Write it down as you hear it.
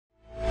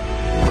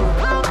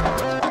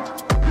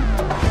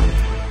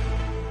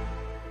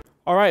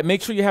All right,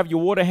 make sure you have your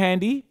water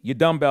handy, your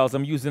dumbbells.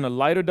 I'm using a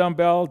lighter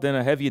dumbbell than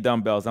a heavier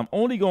dumbbells. I'm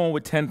only going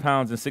with 10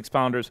 pounds and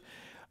 6-pounders.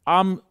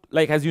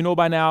 As you know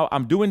by now,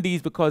 I'm doing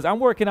these because I'm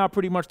working out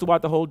pretty much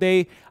throughout the whole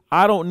day.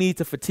 I don't need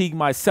to fatigue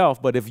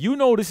myself. But if you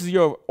know this is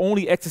your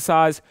only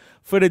exercise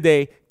for the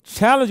day,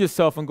 challenge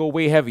yourself and go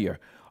way heavier.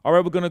 All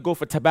right, we're going to go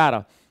for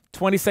Tabata.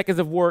 20 seconds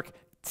of work,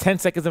 10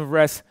 seconds of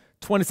rest,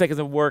 20 seconds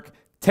of work,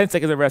 10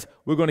 seconds of rest.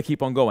 We're going to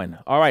keep on going.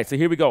 All right, so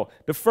here we go.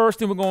 The first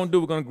thing we're going to do,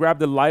 we're going to grab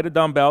the lighter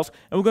dumbbells,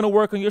 and we're going to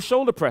work on your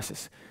shoulder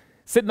presses.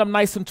 Sitting up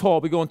nice and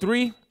tall. We're going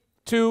 3,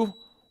 2,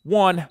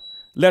 1.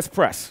 Let's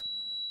press.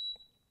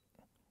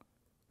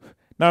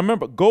 Now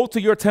remember, go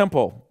to your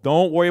tempo.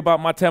 Don't worry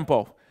about my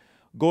tempo.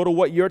 Go to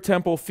what your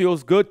tempo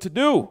feels good to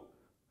do.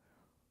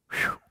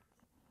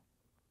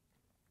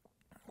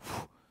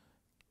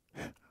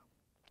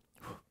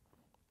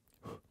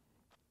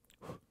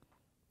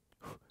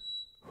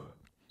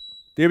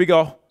 There we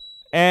go.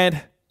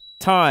 And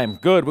time.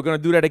 Good. We're going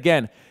to do that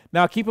again.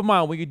 Now, keep in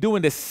mind, when you're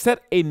doing this,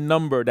 set a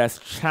number that's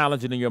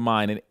challenging in your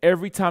mind. And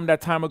every time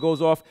that timer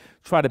goes off,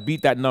 try to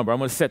beat that number. I'm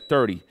going to set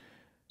 30.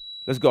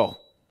 Let's go.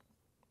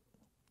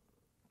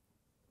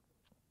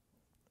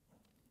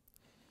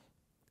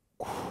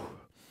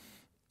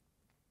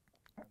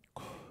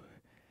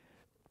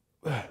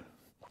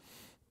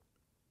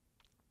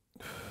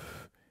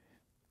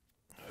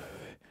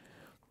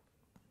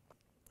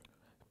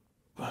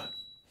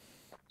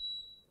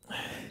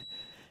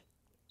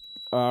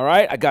 All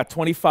right, I got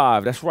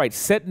 25. That's right.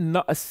 Set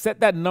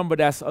that number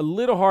that's a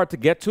little hard to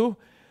get to,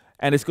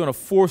 and it's going to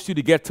force you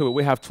to get to it.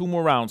 We have 2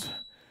 more rounds.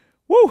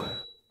 Woo!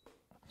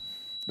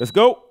 Let's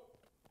go.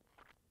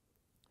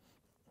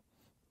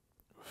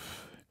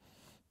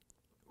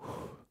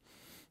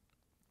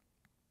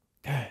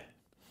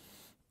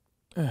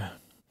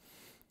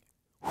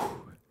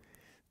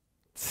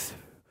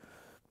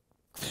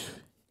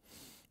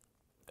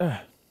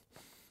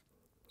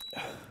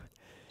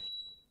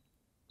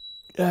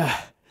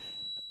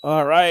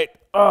 All right,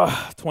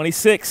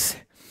 26.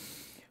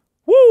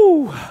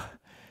 Woo!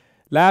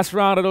 Last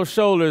round of those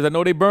shoulders. I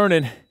know they're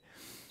burning.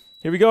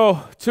 Here we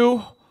go.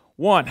 2,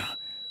 1.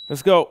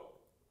 Let's go.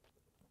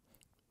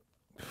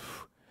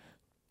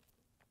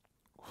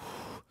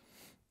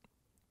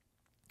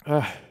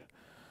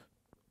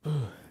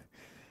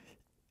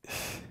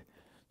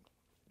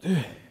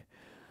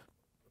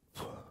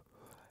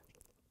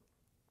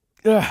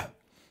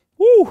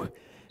 Woo!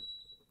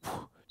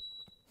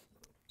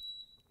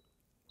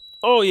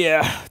 Oh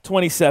yeah,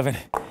 27.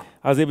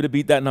 I was able to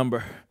beat that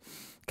number.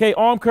 Okay,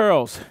 arm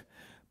curls.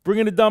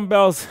 Bringing the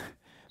dumbbells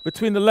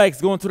between the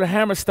legs, going to the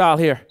hammer style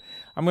here.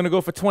 I'm gonna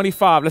go for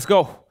 25. Let's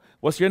go.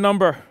 What's your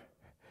number?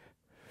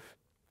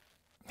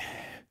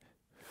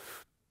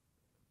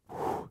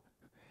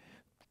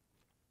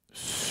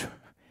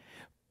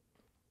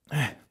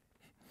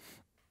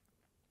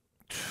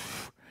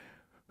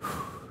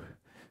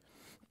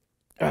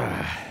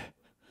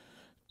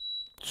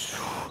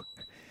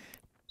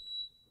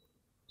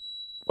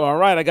 All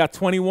right, I got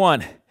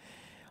 21.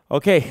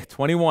 Okay,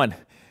 21.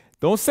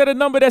 Don't set a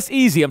number that's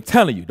easy, I'm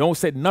telling you. Don't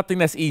set nothing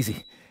that's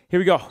easy. Here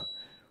we go.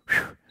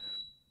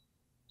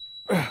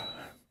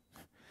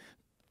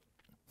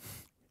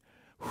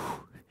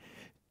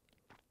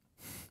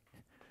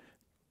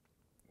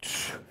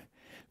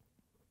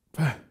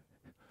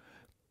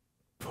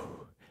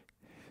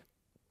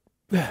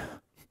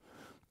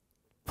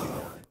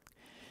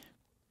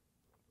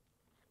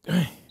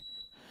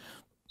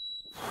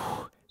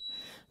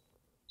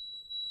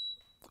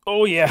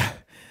 Oh yeah,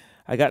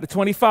 I got the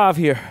 25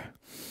 here.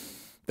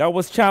 That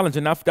was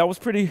challenging. That was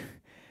pretty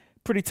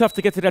tough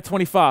to get to that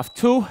 25.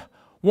 2,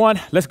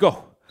 1, let's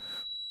go.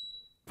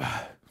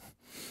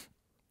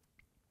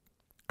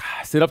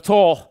 Sit up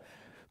tall.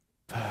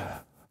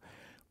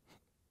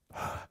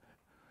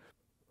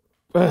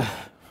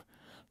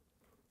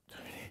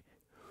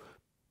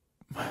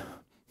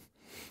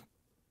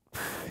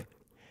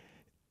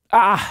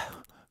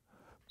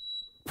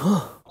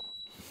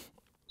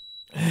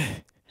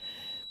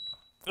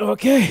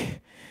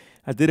 Okay,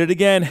 I did it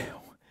again.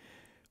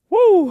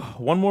 Woo,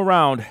 1 more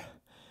round.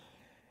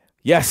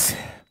 Yes.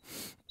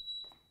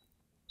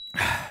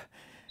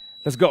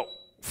 Let's go.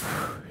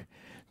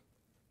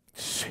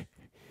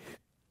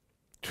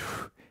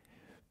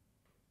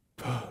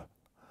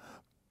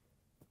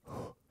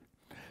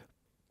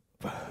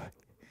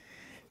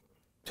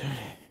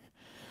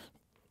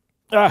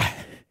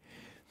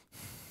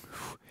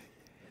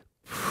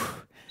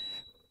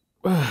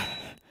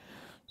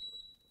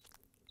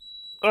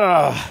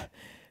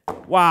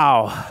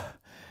 Wow,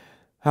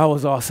 that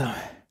was awesome.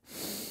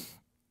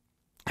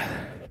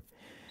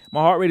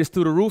 My heart rate is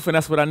through the roof, and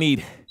that's what I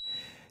need.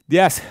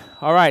 Yes,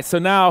 all right, so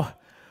now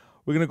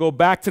we're gonna go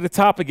back to the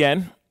top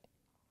again.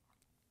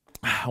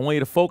 I want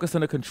you to focus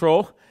on the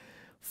control,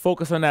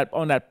 focus on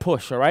that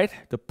push, all right?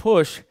 The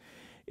push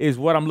is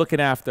what I'm looking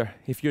after.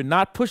 If you're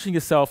not pushing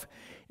yourself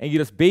and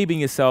you're just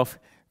babying yourself,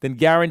 then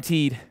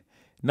guaranteed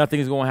nothing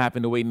is gonna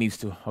happen the way it needs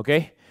to,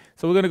 okay?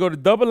 So we're gonna go to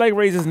double leg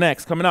raises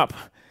next, coming up.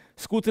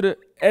 Scoot to the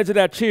edge of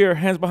that chair,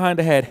 hands behind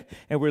the head,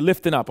 and we're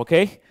lifting up,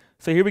 okay?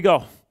 So here we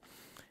go.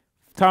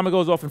 Timer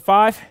goes off in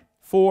 5,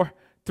 4,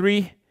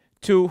 3,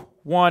 2,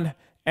 1,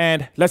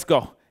 and let's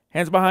go.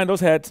 Hands behind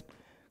those heads.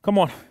 Come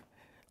on.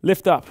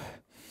 Lift up.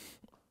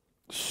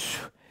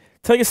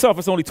 Tell yourself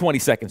it's only 20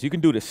 seconds. You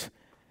can do this.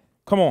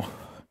 Come on.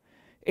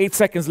 8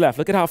 seconds left.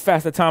 Look at how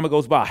fast the timer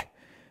goes by.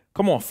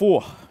 Come on.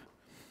 4.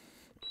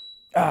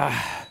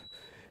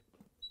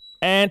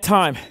 And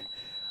time.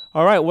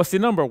 All right, what's the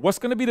number? What's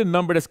going to be the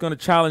number that's going to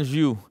challenge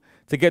you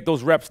to get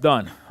those reps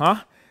done?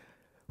 Huh?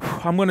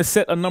 I'm going to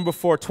set a number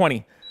for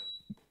 20.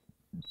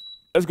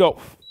 Let's go.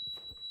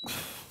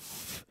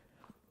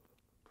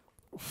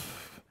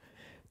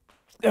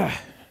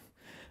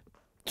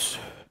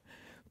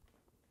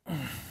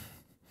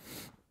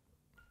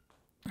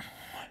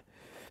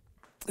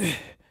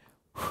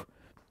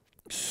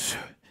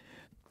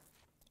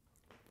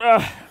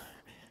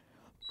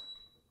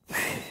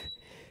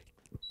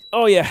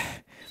 Oh, yeah.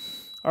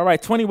 All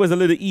right, 20 was a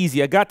little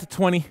easy. I got to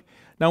 20.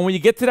 Now, when you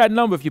get to that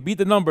number, if you beat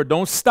the number,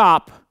 don't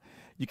stop.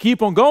 You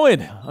keep on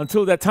going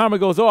until that timer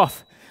goes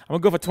off. I'm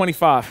going to go for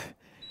 25.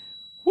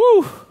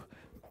 Woo!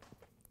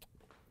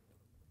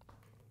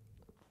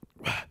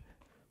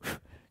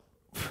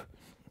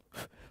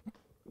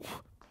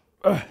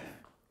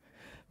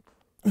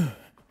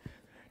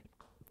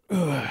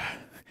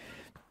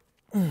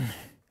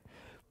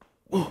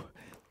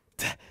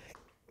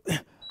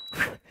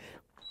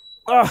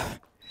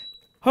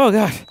 Oh,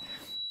 gosh.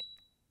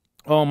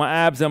 Oh, my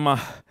abs and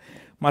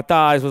my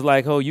thighs was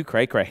like, oh, you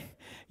cray-cray.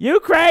 You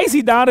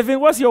crazy, Donovan.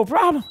 What's your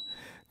problem?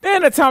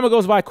 Then the timer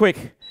goes by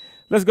quick.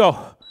 Let's go.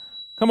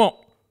 Come on.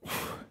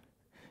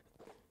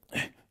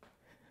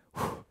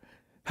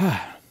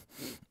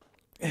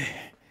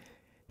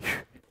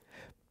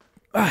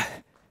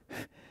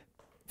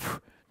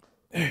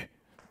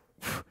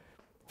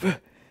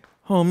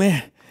 Oh,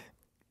 man.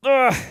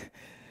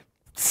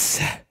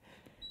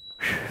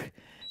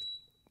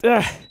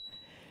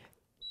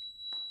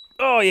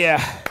 Oh,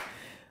 yeah.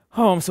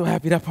 Oh, I'm so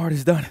happy that part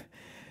is done.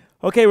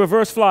 Okay,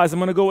 reverse flies. I'm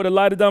going to go with the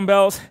lighter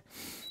dumbbells,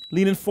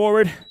 leaning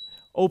forward,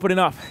 opening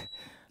up.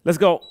 Let's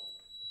go.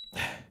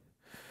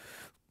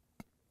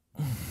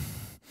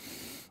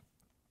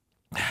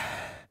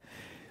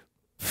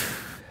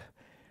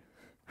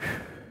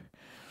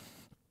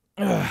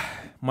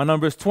 My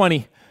number is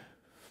 20.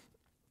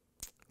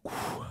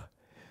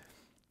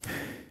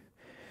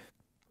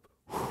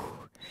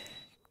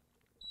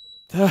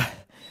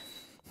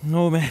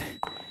 No, man.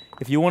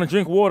 If you want to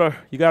drink water,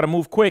 you got to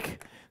move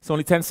quick. It's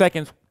only 10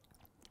 seconds.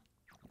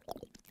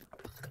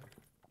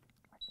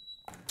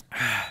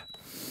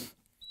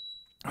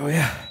 Oh,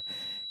 yeah.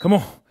 Come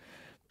on.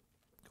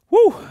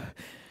 Woo.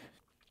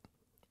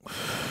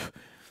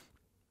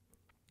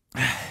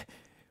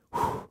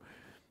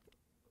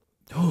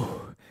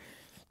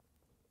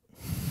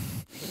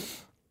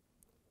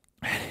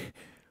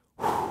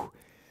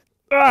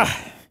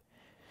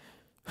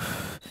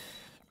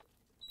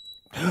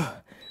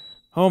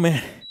 Oh,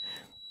 man.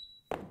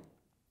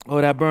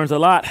 Oh, that burns a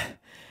lot.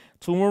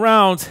 2 more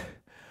rounds.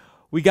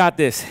 We got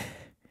this.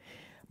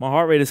 My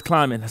heart rate is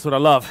climbing. That's what I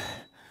love.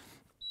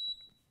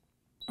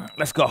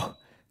 Let's go. Don't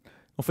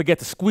forget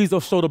to squeeze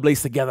those shoulder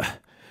blades together.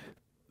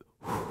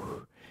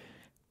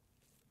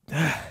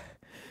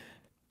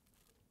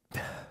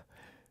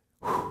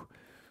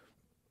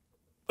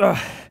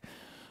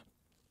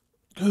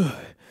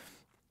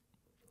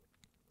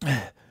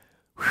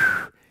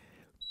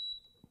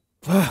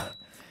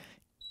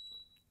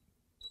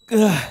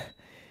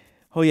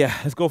 Oh, yeah.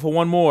 Let's go for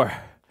one more.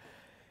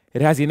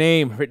 It has your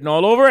name written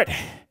all over it.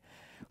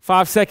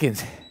 5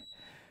 seconds.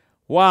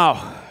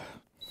 Wow.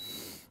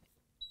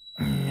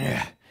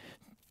 Yeah.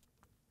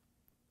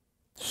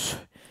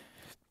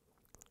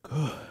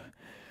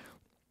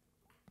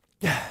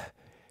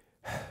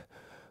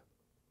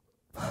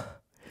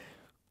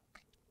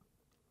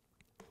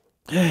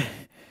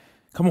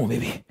 Come on,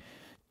 baby.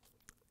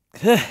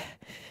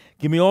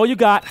 Give me all you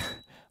got.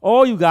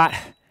 All you got.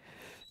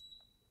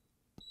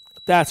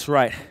 That's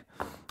right.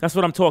 That's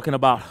what I'm talking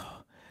about.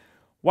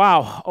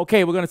 Wow.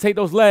 Okay, we're going to take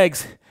those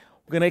legs.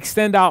 We're going to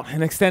extend out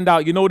and extend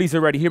out. You know these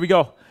already. Here we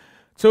go.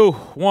 2,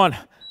 1.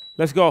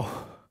 Let's go.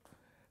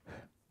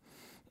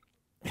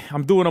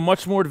 I'm doing a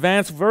much more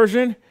advanced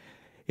version.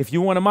 If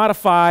you want to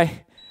modify,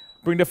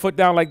 bring the foot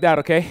down like that,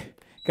 okay?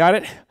 Got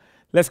it?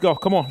 Let's go.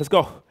 Come on. Let's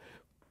go.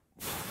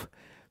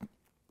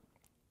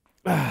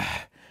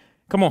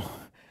 Come on.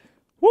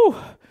 Woo.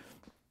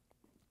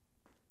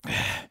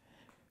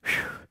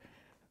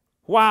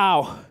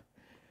 Wow.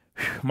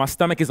 My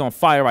stomach is on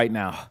fire right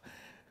now.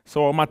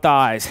 So are my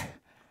thighs.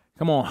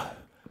 Come on.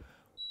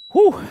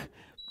 Woo.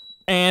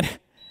 And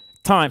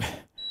time.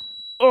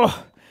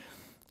 Oh.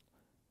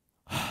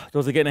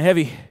 Those are getting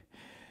heavy.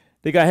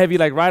 They got heavy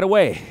like right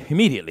away,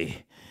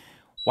 immediately.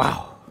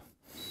 Wow.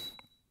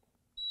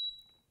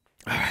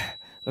 All right,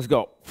 let's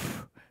go.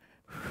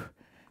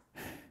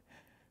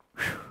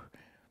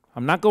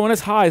 I'm not going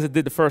as high as I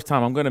did the first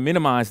time. I'm going to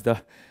minimize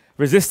the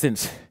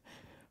resistance.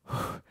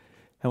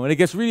 And when it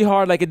gets really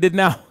hard like it did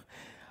now,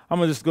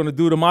 I'm just gonna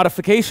do the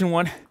modification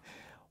one.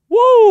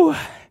 Woo!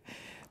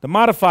 The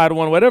modified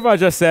one, whatever I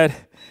just said.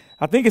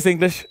 I think it's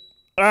English.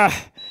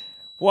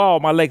 Wow,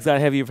 my legs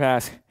got heavier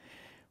fast.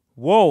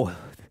 Whoa.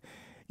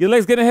 Your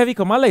legs getting heavy?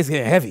 Cause my legs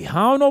getting heavy. I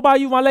don't know about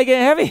you, my leg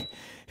getting heavy.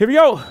 Here we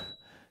go.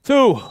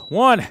 2,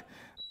 1.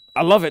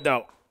 I love it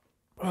though.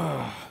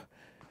 Come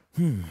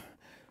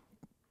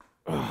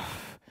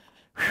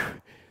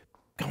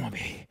on,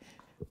 baby.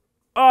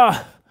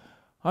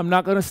 I'm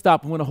not gonna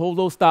stop. I'm gonna hold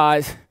those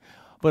thighs,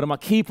 but I'm gonna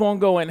keep on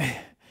going.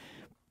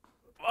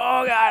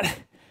 Oh God.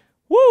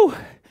 Woo.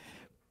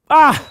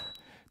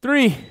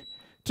 3,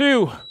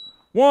 2,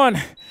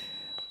 1.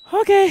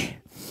 Okay.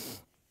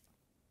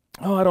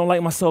 Oh, I don't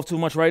like myself too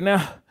much right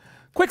now.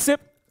 Quick sip.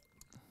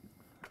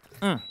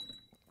 All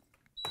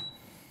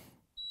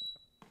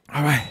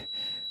right,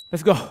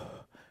 let's go.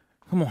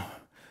 Come on.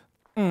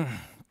 I'm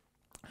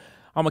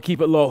gonna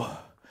keep it low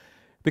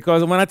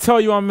because when I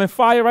tell you I'm in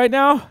fire right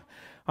now,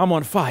 I'm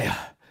on fire.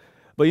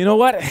 But you know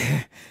what?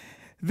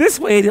 This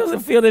way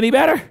doesn't feel any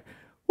better.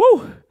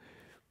 Woo.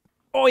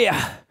 Oh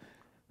yeah.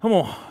 Come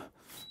on.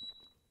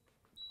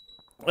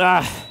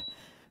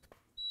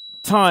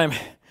 Time.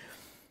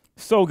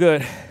 So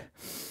good.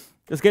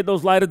 Let's get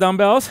those lighter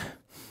dumbbells.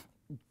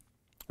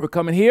 We're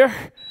coming here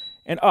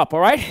and up, all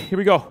right? Here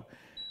we go.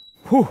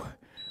 Whew.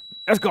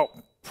 Let's go.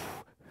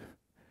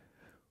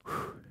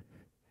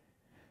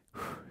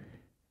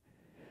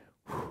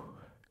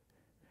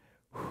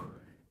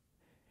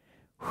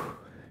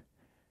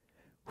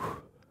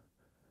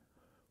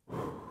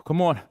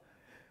 Come on.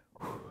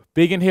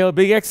 Big inhale,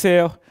 big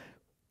exhale.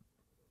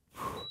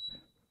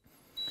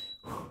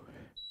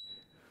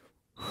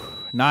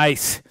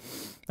 Nice.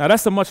 Now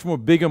that's a much more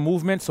bigger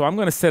movement, so I'm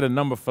gonna set a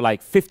number for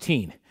like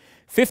 15.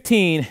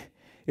 15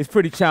 is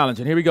pretty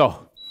challenging. Here we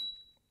go.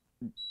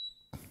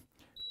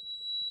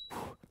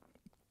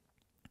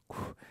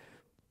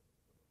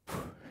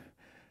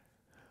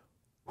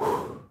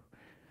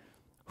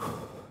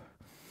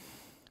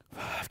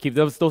 Keep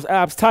those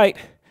abs tight.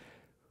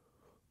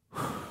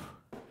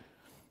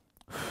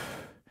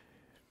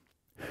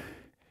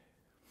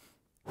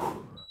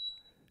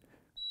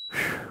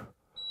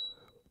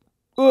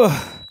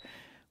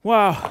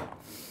 Wow.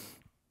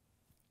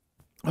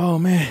 Oh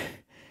man.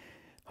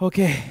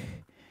 Okay.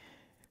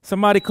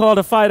 Somebody call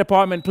the fire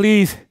department,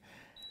 please.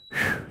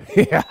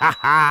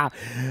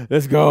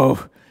 Let's go.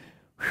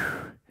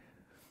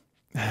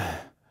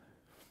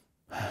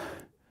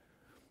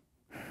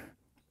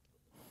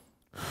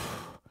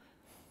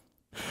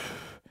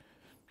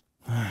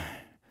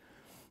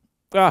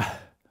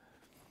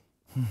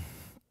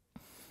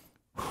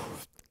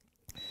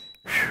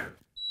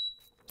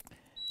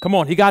 Come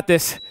on, you got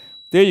this.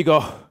 There you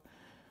go.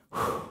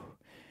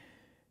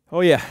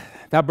 Oh yeah,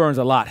 that burns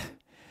a lot.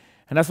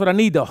 And that's what I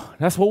need though.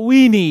 That's what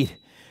we need.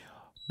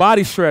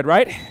 Body shred,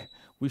 right?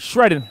 We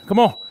shredding. Come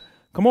on.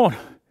 Come on.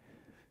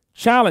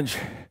 Challenge.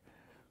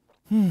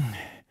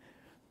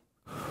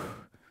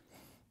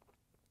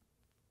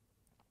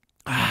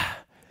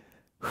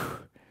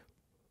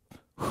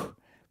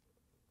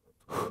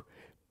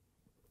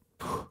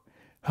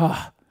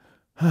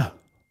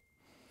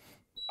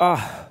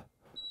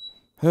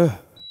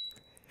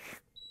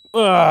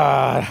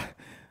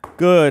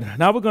 Good.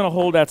 Now we're going to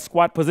hold that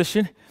squat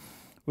position.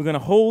 We're going to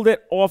hold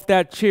it off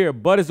that chair.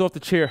 Butt is off the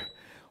chair.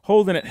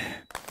 Holding it.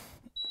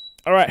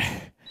 All right.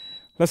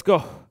 Let's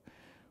go.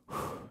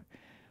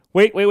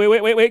 Wait.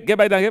 Get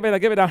back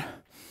down.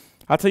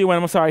 I'll tell you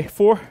when. I'm sorry.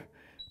 4,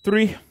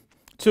 3,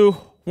 2,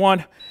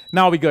 1.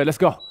 Now we good. Let's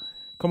go.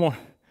 Come on.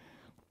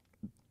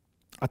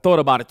 I thought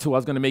about it too. I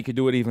was going to make you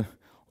do it even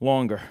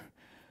longer.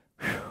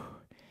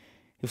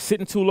 If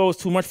sitting too low is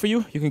too much for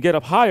you, you can get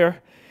up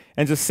higher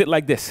and just sit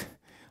like this.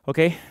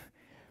 Okay?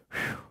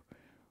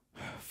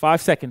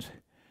 5 seconds.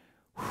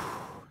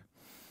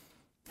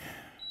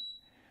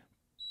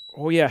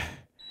 Oh yeah.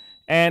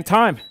 And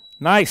time.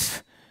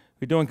 Nice.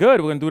 We're doing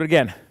good. We're going to do it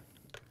again.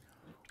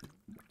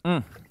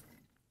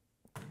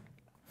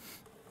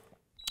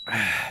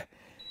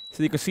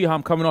 So you can see how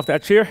I'm coming off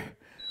that chair.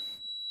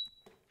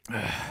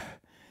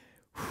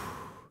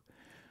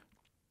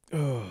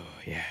 Oh,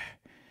 yeah.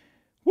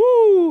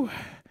 Woo!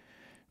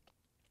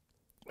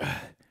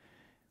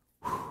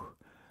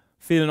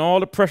 Feeling all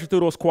the pressure through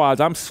those quads.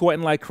 I'm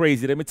sweating like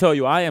crazy. Let me tell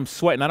you, I am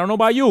sweating. I don't know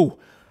about you,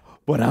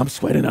 but I'm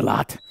sweating a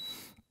lot.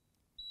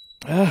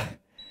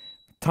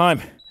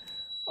 Time.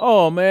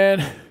 Oh,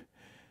 man.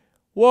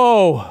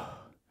 Whoa.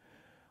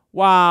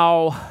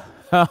 Wow.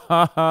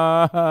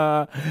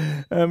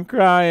 I'm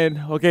crying.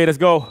 Okay, let's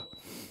go.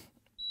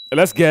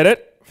 Let's get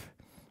it.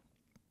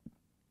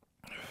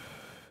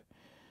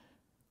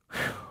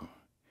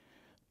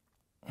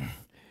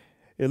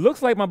 It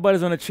looks like my butt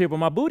is on the chair, but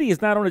my booty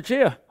is not on the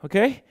chair,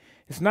 okay?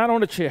 It's not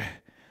on the chair.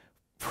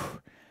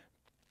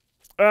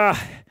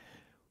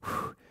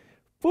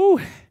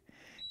 Woo.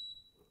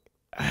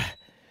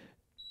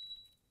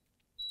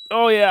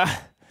 Oh, yeah.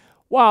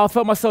 Wow, I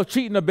felt myself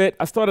cheating a bit.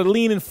 I started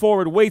leaning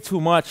forward way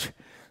too much,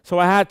 so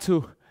I had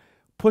to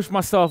push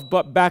myself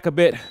back a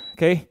bit,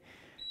 okay?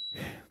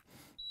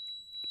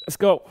 Let's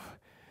go.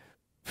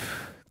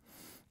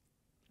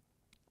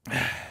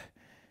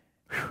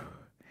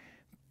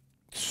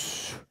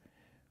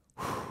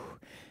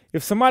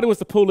 If somebody was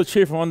to pull the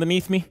chair from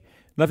underneath me,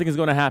 nothing is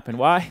going to happen.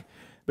 Why?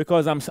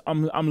 Because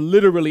I'm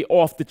literally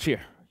off the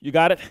chair. You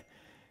got it?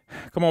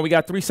 Come on, we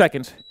got 3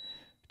 seconds.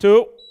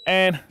 2,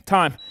 and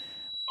time.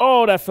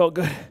 Oh, that felt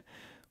good.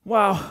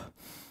 Wow.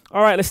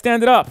 All right, let's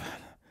stand it up.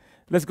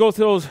 Let's go to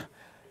those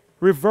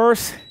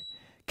reverse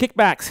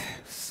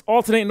kickbacks,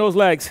 alternating those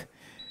legs.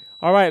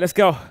 All right, let's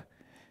go.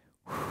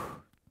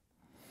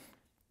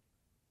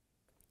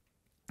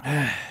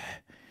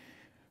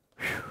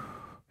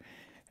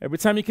 Every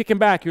time you're kicking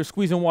back, you're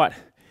squeezing what?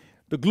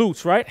 The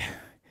glutes, right?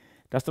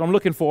 That's what I'm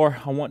looking for.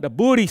 I want the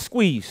booty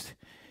squeezed.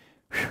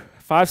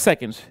 5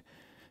 seconds.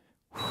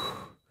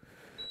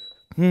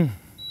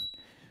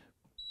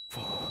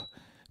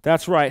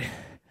 That's right.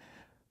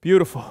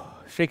 Beautiful.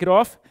 Shake it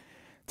off.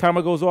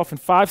 Timer goes off in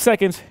 5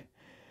 seconds.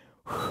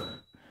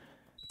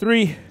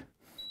 3,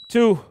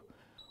 2,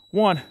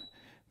 1.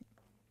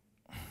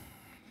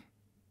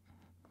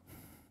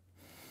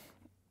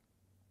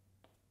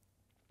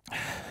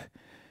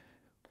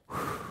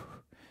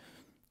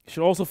 You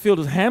should also feel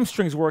those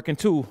hamstrings working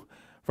too,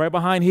 right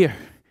behind here.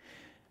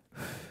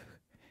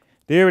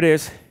 There it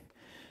is.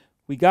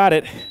 We got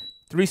it.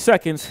 3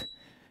 seconds.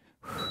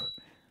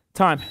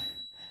 Time.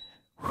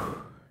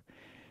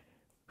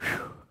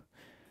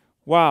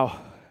 Wow.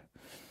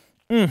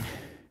 Here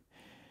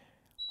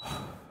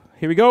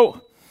we go.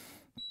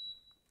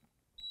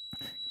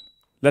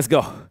 Let's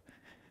go.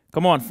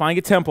 Come on, find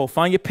your tempo,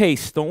 find your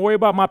pace. Don't worry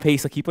about my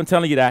pace. I keep on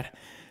telling you that.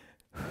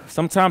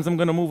 Sometimes I'm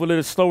going to move a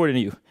little slower than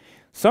you.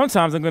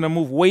 Sometimes I'm going to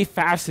move way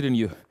faster than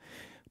you.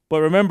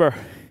 But remember,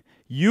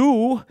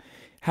 you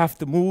have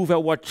to move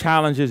at what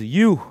challenges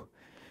you.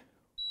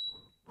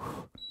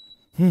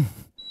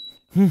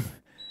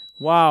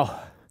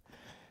 Wow.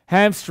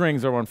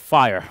 Hamstrings are on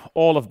fire.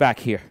 All of back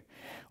here.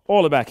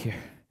 All of back here.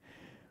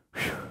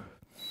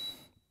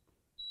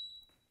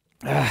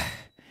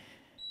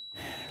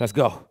 Let's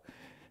go.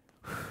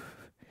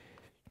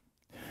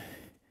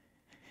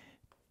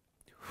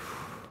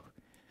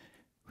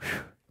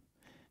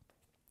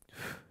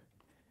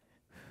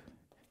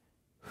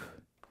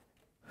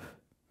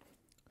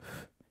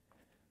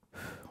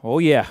 Oh,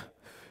 yeah.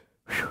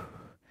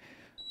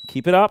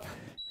 Keep it up.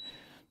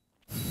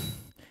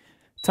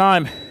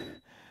 Time.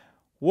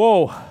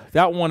 Whoa,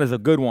 that one is a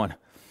good one.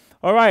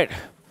 All right.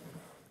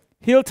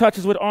 Heel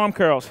touches with arm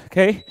curls,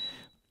 okay?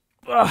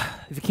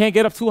 If you can't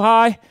get up too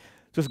high,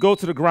 just go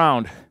to the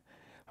ground.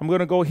 I'm going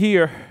to go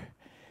here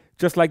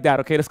just like that,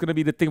 okay? That's going to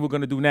be the thing we're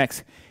going to do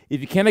next.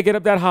 If you cannot get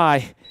up that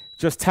high,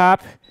 just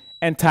tap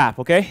and tap,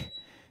 okay?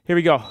 Here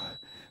we go.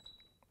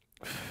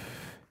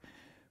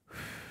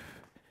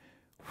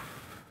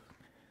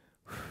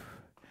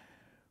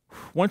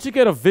 Once you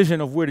get a vision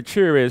of where the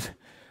chair is,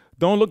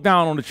 don't look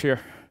down on the chair.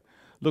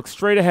 Look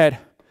straight ahead.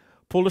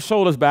 Pull the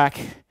shoulders back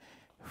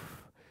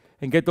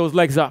and get those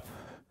legs up.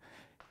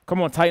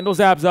 Come on, tighten those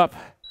abs up.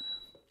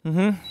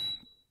 There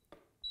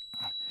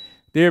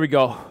we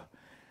go.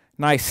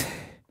 Nice.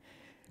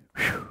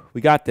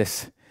 We got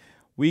this.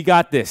 We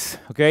got this,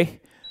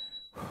 okay?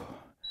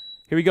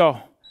 Here we go.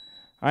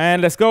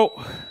 And let's go.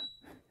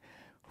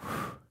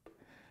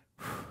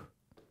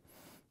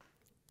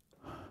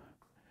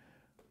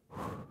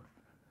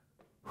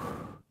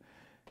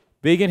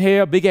 Big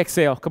inhale, big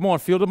exhale. Come on,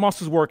 feel the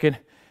muscles working.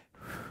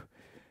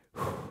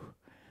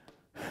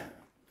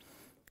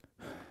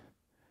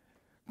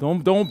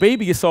 Don't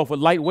baby yourself with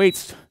light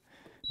weights.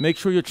 Make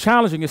sure you're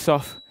challenging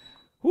yourself.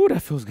 Ooh,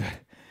 that feels good.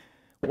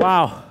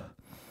 Wow.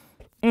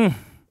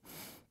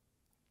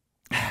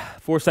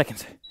 4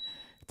 seconds.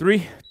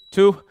 3,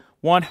 2,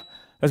 1.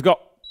 Let's go.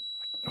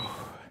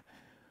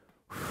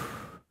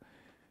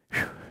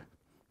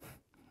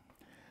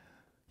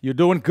 You're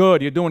doing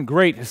good. You're doing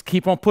great. Just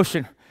keep on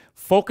pushing.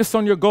 Focus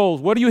on your goals.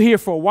 What are you here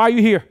for? Why are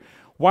you here?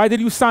 Why did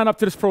you sign up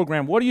to this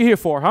program? What are you here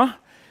for, huh?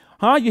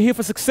 You're here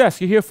for success.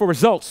 You're here for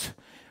results.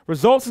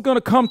 Results is going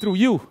to come through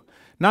you,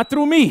 not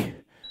through me,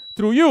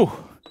 through you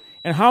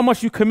and how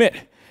much you commit.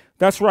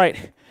 That's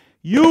right.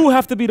 You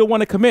have to be the one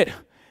to commit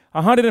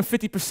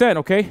 150%,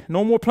 okay?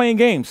 No more playing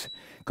games.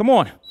 Come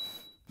on.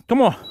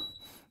 Come on.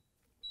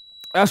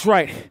 That's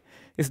right.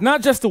 It's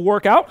not just the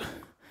workout.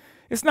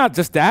 It's not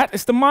just that.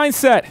 It's the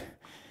mindset.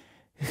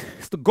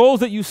 It's the goals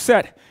that you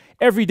set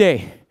every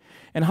day,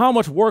 and how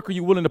much work are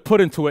you willing to put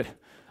into it?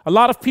 A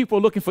lot of people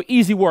are looking for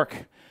easy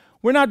work.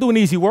 We're not doing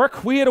easy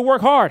work. We're here to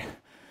work hard.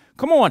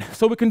 Come on,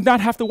 so we can not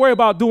have to worry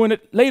about doing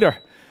it later.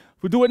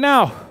 We do it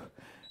now.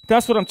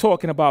 That's what I'm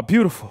talking about.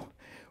 Beautiful.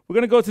 We're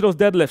going to go to those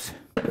deadlifts.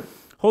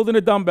 Holding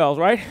the dumbbells,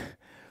 right?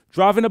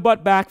 Driving the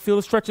butt back. Feel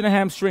the stretch in the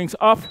hamstrings.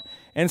 Up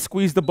and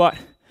squeeze the butt.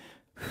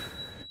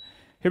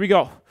 Here we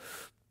go.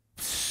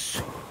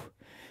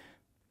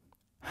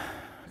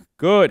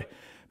 Good.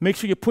 Make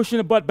sure you're pushing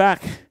the butt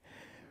back.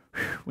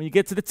 When you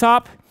get to the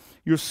top,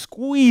 you're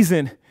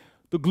squeezing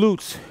the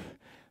glutes.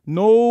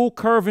 No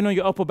curving on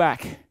your upper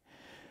back.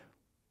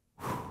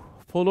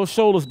 Pull those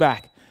shoulders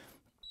back.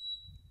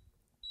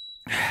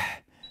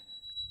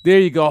 There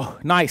you go.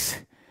 Nice.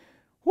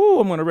 Woo,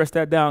 I'm going to rest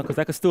that down because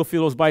I can still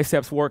feel those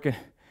biceps working.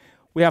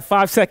 We have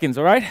 5 seconds,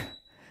 all right?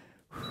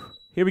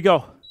 Here we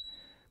go.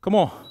 Come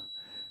on.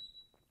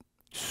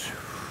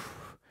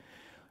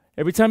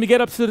 Every time you get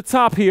up to the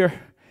top here,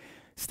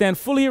 stand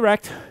fully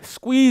erect,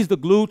 squeeze the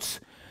glutes,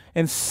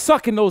 and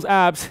suck in those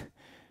abs.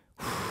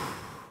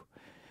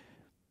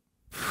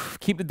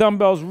 Keep the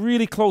dumbbells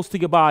really close to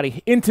your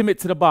body, intimate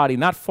to the body,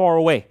 not far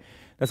away.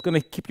 That's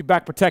going to keep your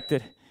back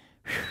protected.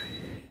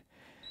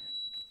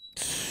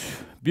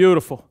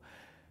 Beautiful.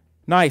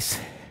 Nice.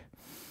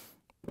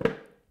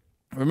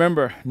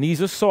 Remember,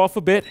 knees are soft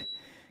a bit.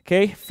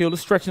 Okay, feel the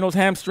stretch in those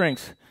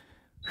hamstrings.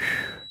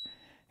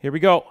 Here we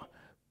go.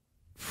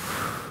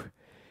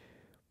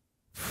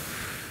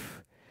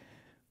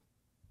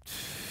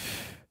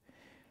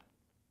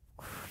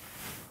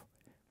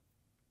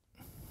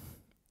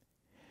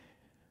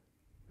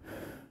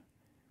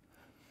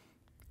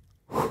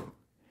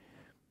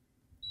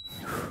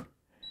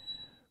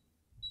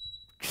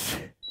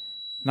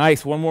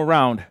 Nice, one more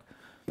round.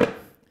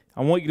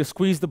 I want you to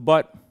squeeze the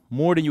butt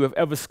more than you have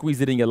ever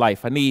squeezed it in your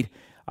life. I need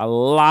a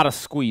lot of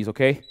squeeze,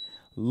 okay?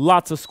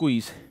 Lots of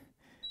squeeze.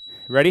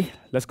 Ready?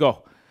 Let's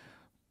go.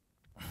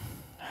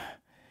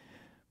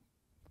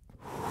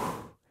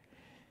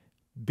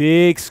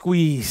 Big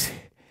squeeze.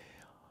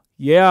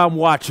 Yeah, I'm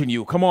watching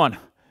you. Come on.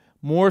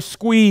 More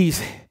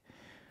squeeze.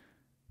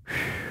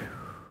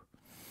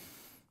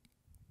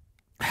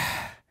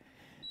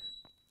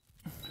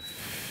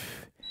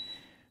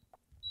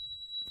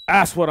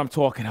 That's what I'm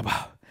talking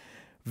about.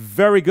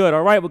 Very good.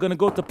 All right, we're going to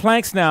go to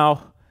planks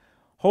now.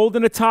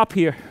 Holding the top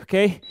here,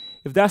 okay?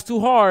 If that's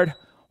too hard,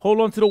 hold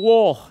on to the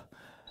wall.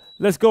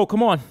 Let's go.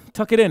 Come on.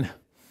 Tuck it in.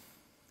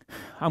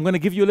 I'm going to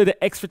give you a little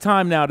extra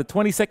time now. The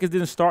 20 seconds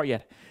didn't start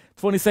yet.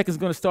 20 seconds is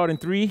going to start in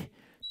 3,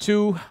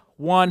 2,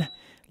 1.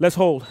 Let's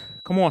hold.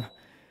 Come on.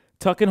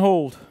 Tuck and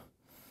hold.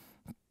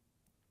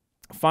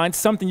 Find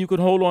something you can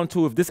hold on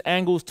to. If this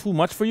angle is too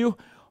much for you,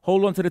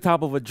 hold on to the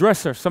top of a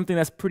dresser, something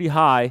that's pretty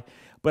high.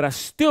 But I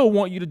still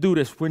want you to do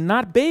this. We're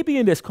not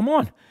babying this. Come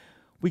on.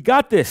 We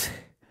got this.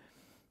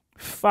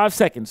 5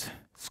 seconds.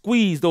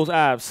 Squeeze those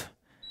abs.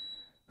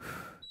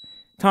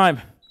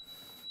 Time.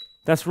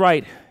 That's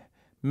right.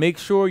 Make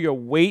sure your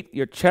weight,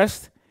 your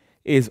chest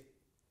is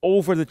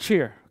over the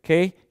chair,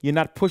 okay? You're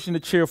not pushing the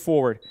chair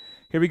forward.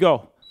 Here we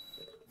go.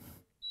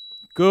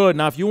 Good.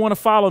 Now, if you want to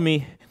follow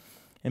me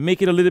and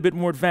make it a little bit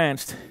more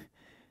advanced,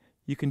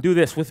 you can do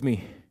this with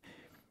me.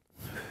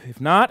 If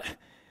not,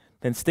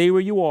 then stay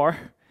where you are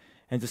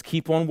and just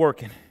keep on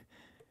working.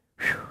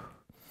 Whew.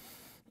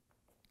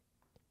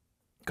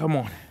 Come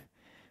on.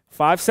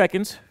 5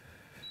 seconds.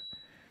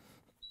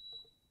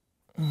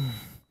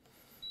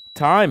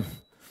 Time.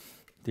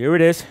 There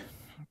it is.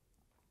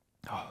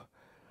 Oh.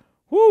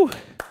 Woo.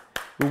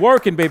 We're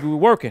working, baby. We're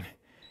working.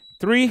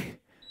 3,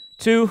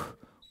 2,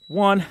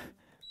 1.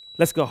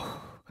 Let's go.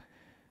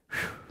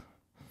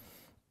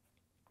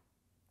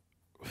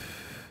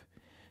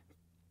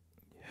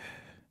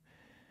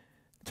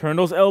 Turn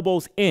those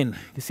elbows in.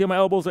 You see how my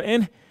elbows are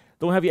in?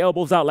 Don't have your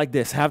elbows out like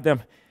this. Have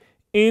them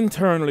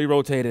internally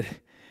rotated.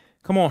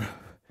 Come on.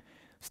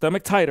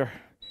 Stomach tighter.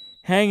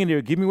 Hang in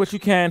there. Give me what you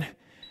can.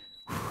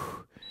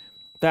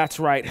 That's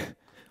right.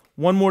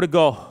 One more to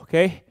go,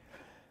 okay?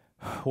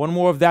 One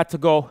more of that to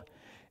go.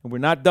 And we're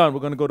not done.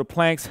 We're going to go to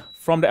planks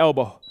from the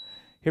elbow.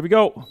 Here we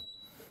go.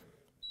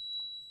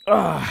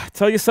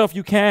 Tell yourself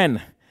you can.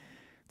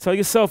 Tell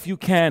yourself you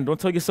can. Don't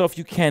tell yourself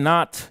you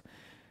cannot.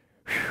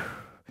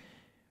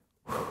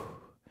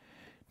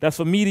 That's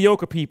for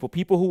mediocre people,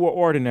 people who are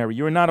ordinary.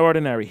 You're not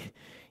ordinary,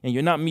 and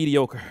you're not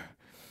mediocre.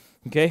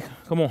 Okay?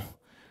 Come on.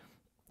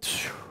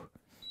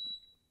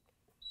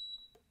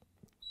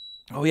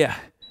 Oh, yeah.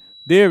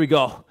 There we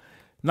go.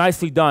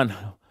 Nicely done.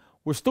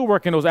 We're still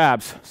working those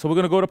abs. So we're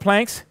going to go to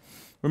planks.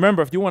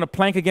 Remember, if you want to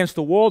plank against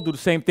the wall, do the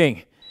same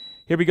thing.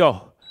 Here we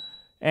go.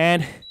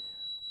 And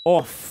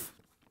off.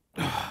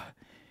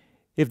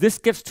 If this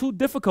gets too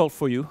difficult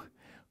for you,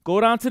 go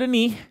down to the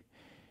knee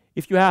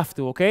if you have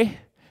to, okay?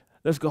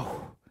 Let's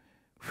go.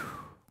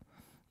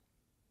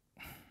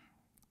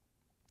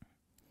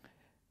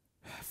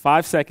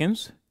 5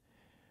 seconds.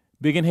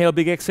 Big inhale,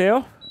 big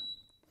exhale.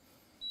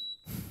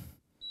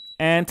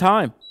 And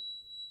time.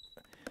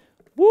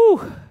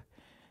 Woo!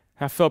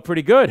 That felt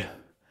pretty good.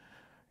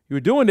 You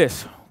were doing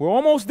this. We're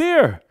almost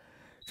there.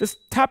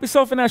 Just tap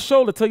yourself in that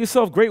shoulder. Tell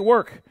yourself, great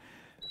work.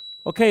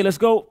 Okay, let's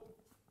go.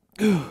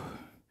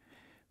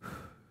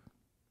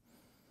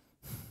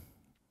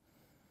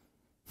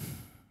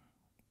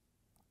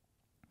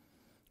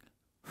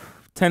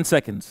 10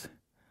 seconds.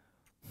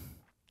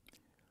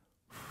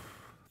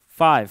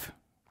 5.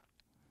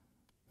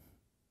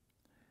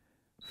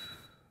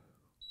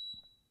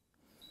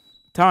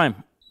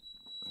 Time.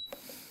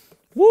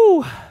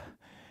 Woo!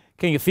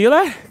 Can you feel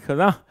that?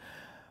 Because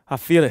I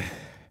feel it.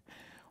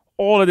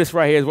 All of this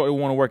right here is what we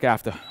want to work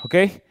after,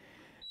 okay?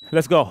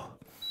 Let's go.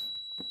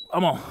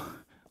 Come on.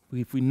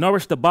 If we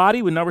nourish the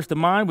body, we nourish the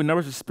mind, we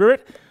nourish the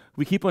spirit,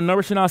 we keep on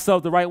nourishing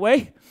ourselves the right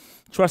way,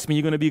 trust me,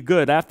 you're going to be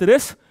good. After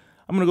this,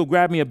 I'm going to go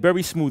grab me a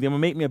berry smoothie. I'm going to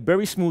make me a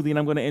berry smoothie, and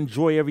I'm going to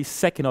enjoy every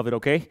second of it,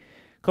 okay?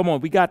 Come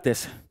on, we got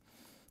this.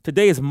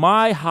 Today is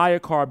my higher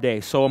carb day,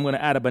 so I'm going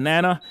to add a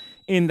banana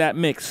in that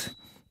mix.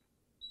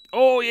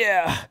 Oh,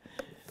 yeah.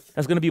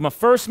 That's going to be my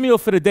first meal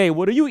for the day.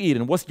 What are you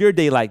eating? What's your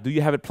day like? Do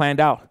you have it planned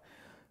out?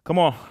 Come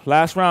on,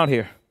 last round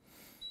here.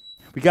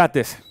 We got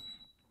this.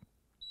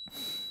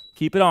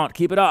 Keep it on,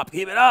 keep it up,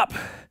 keep it up.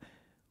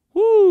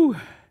 Woo.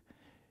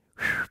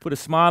 Put a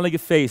smile on your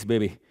face,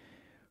 baby.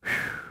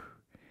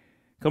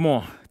 Come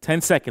on,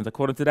 10 seconds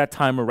according to that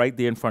timer right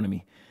there in front of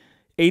me.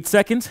 8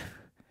 seconds.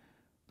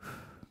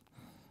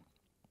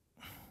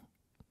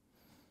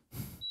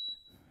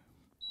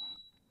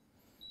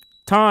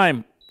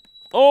 Time.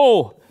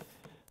 Oh,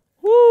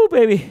 woo,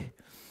 baby.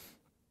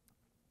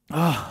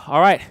 Oh,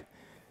 all right,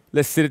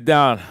 let's sit it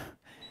down.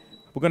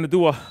 We're gonna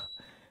do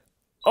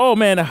oh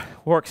man,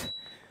 that works.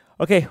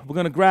 Okay, we're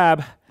gonna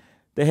grab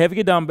the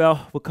heavier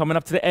dumbbell. We're coming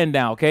up to the end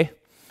now, okay?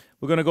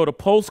 We're gonna go to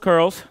pulse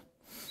curls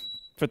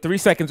for 3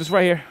 seconds, just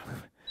right here.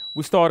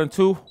 We start in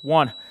 2,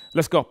 1.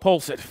 Let's go,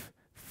 pulse it.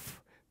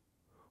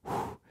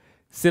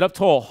 Sit up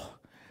tall.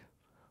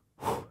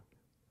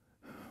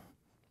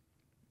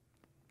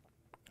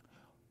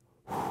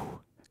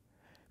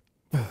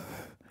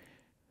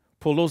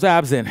 Pull those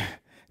abs in,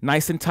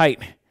 nice and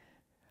tight.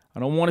 I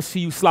don't want to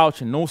see you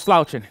slouching, no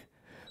slouching.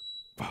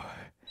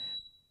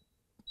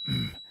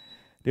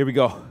 There we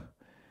go.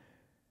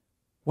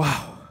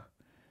 Wow.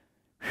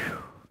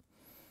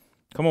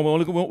 Come on,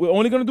 we're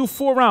only going to do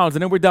 4 rounds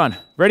and then we're done.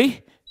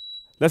 Ready?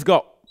 Let's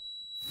go.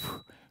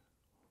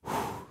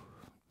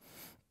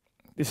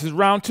 This is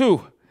round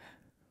 2.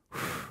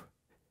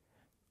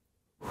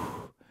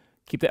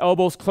 Keep the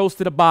elbows close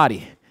to the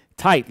body.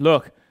 Tight,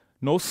 look.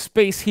 No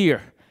space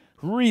here.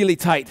 Really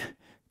tight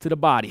to the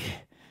body.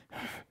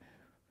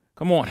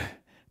 Come on.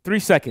 3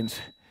 seconds.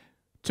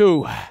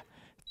 2.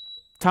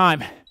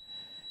 Time.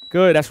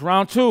 Good, that's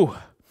round 2.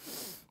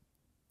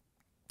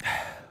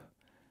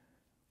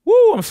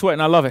 Woo, I'm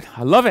sweating, I love it.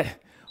 I love it.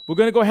 We're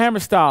gonna go hammer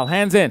style,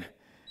 hands in,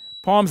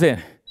 palms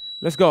in.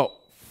 Let's go.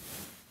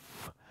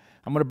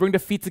 I'm gonna bring the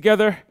feet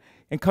together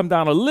and come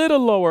down a little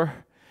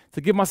lower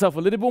to give myself a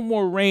little bit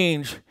more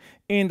range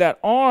in that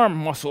arm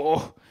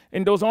muscle,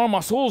 in those arm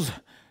muscles.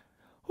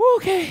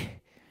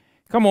 Okay,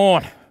 come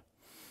on.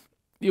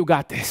 You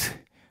got this.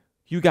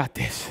 You got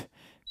this.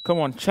 Come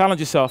on,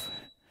 challenge yourself.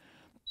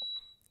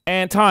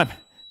 And time.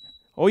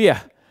 Oh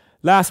yeah,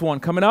 last one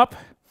coming up.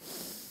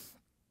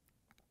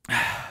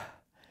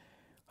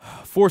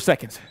 4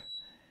 seconds.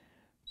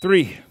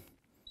 3,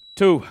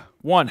 2,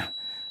 1.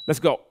 Let's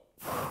go.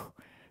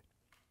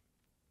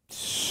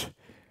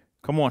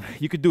 Come on,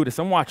 you can do this.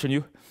 I'm watching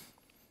you.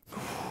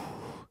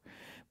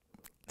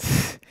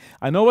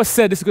 I know I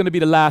said this is going to be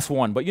the last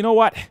one, but you know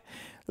what?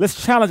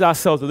 Let's challenge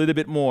ourselves a little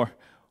bit more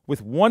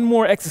with one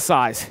more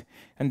exercise,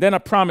 and then I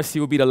promise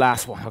you will be the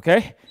last one,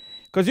 okay?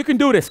 Because you can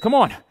do this. Come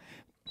on.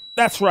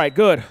 That's right.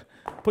 Good.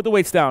 Put the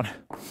weights down.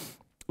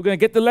 We're going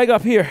to get the leg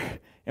up here,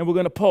 and we're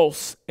going to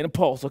pulse in a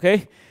pulse,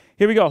 okay?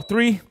 Here we go.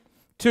 3,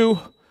 2,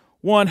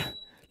 1.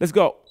 Let's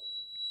go.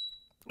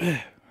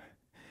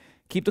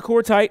 Keep the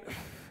core tight.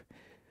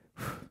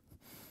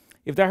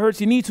 If that hurts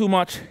your knee too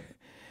much,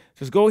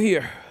 just go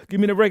here. Give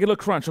me the regular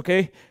crunch,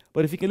 okay?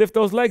 But if you can lift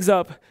those legs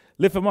up,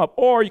 lift them up.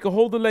 Or you can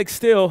hold the legs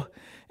still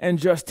and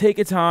just take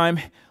your time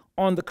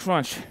on the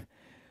crunch.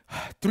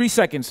 3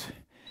 seconds.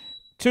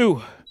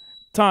 2.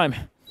 Time.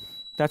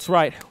 That's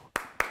right.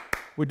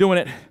 We're doing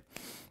it.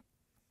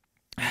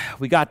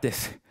 We got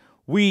this.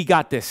 We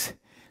got this.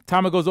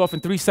 Timer goes off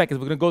in 3 seconds.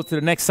 We're going to go to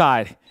the next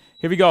side.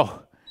 Here we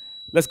go.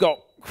 Let's go.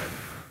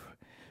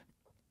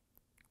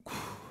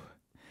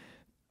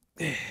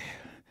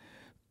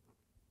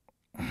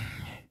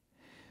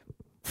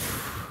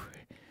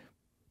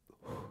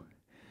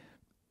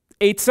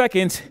 8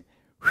 seconds.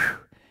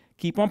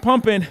 Keep on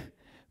pumping.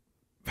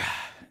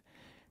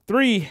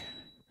 3.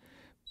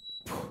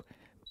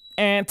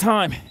 And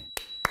time.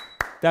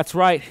 That's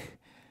right.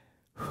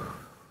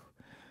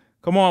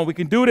 Come on, we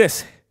can do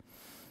this.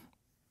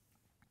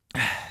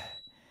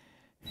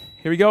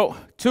 Here we go.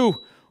 2,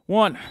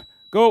 1,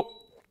 go.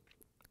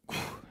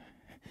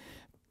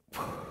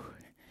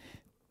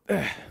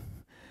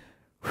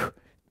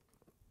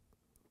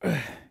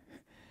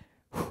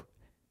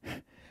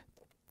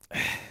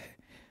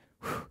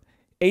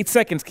 8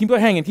 seconds. Keep on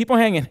hanging. Keep on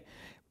hanging.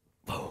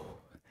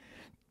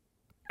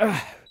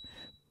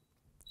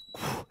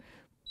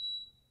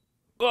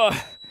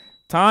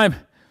 Time.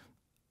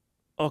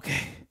 Okay.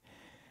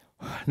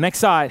 Next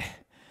side.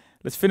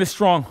 Let's finish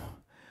strong.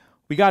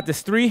 We got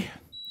this. 3,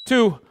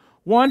 2,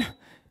 1,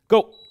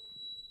 go.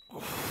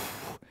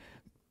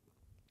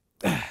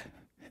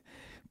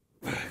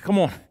 Come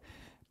on.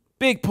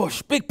 Big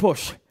push, big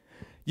push.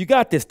 You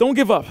got this. Don't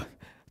give up.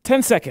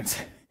 10 seconds.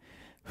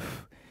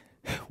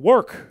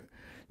 Work.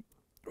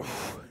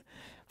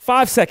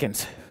 5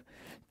 seconds.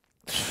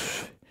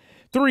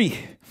 3,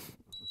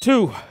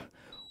 2,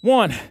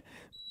 1.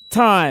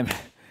 Time.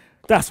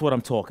 That's what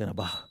I'm talking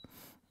about.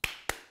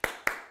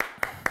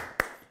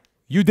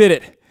 You did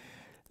it.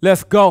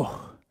 Let's go.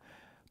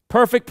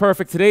 Perfect,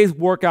 perfect. Today's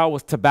workout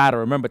was Tabata.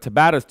 Remember,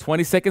 Tabata is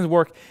 20 seconds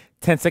work,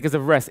 10 seconds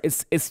of rest.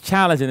 It's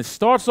challenging. It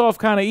starts off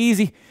kind of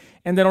easy,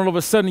 and then all of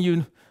a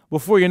sudden,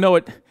 before you know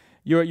it,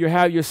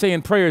 you're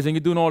saying prayers and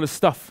you're doing all this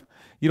stuff.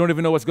 You don't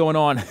even know what's going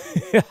on.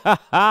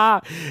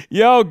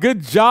 Yo,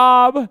 good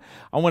job.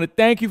 I want to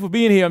thank you for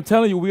being here. I'm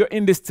telling you, we are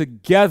in this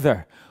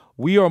together.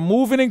 We are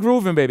moving and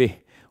grooving, baby.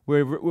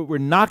 We're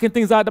knocking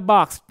things out the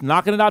box,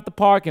 knocking it out the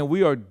park, and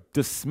we are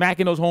just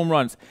smacking those home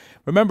runs.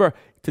 Remember,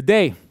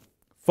 today,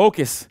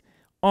 focus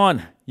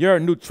on your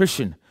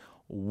nutrition.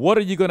 What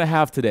are you going to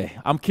have today?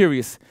 I'm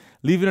curious.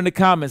 Leave it in the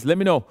comments. Let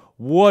me know,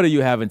 what are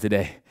you having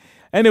today?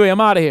 Anyway,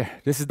 I'm out of here.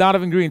 This is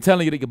Donovan Green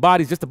telling you that your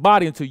body's just a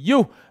body until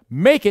you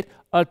make it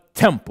a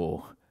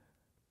temple.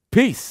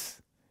 Peace.